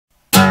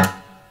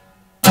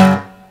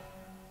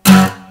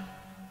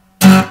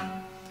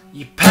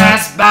You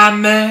pass by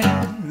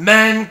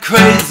men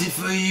crazy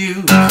for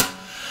you,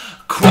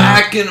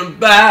 quacking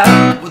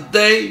about what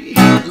they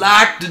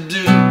like to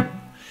do.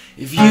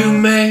 If you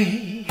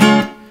make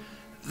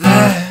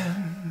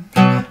them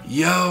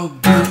your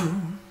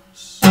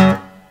goose,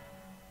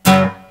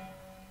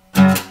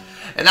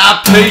 and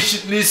I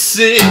patiently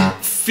sit,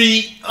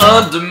 feet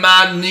under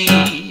my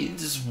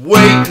knees,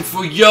 waiting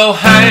for your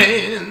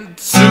hand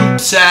to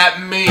tap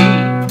me.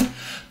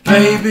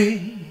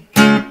 Baby,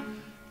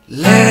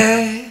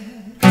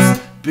 let's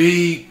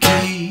be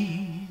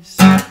geese.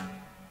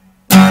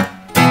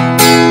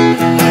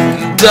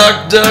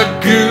 Duck,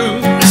 duck,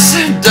 goose,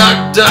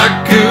 duck,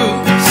 duck,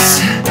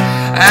 goose.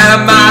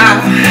 Am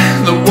I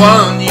the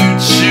one you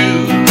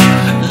choose?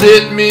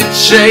 Let me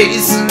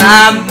chase, and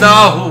I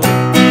know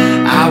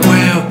I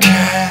will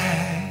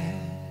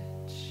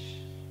catch.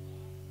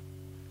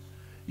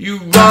 You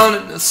run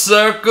in a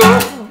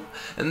circle,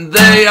 and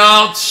they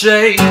all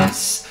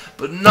chase,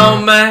 but no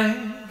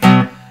man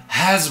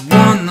has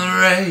won the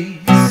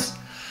race.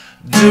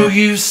 Do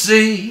you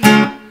see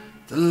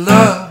the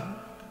look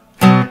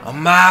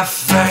on my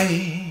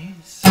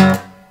face?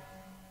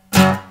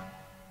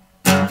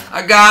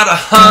 I got a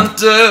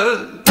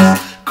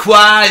hunter's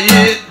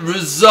quiet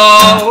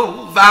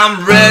resolve.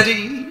 I'm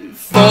ready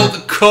for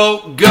the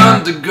colt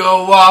gun to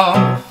go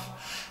off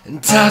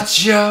and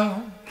touch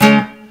your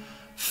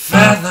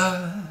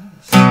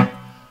feathers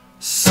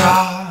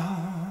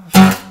soft.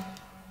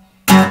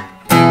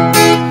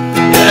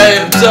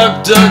 Yeah,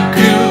 duck, duck,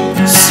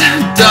 goose,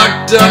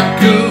 duck, duck,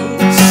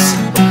 goose.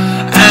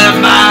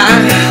 Am I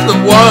the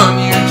one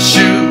you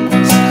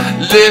choose?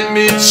 Let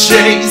me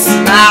chase,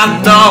 and I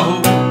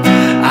know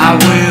I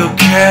will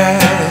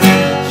catch.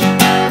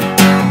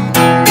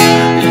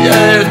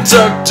 Yeah,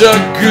 duck,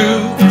 duck,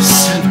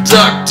 goose,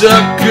 duck,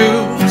 duck,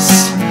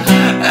 goose.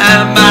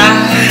 Am I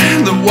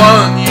the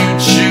one you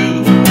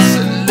choose?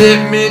 Let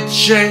me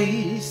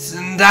chase,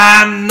 and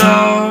I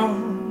know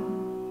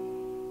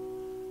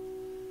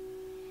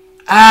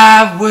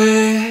I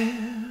will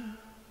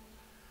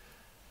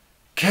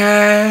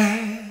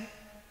catch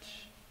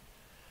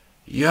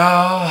your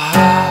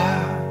heart.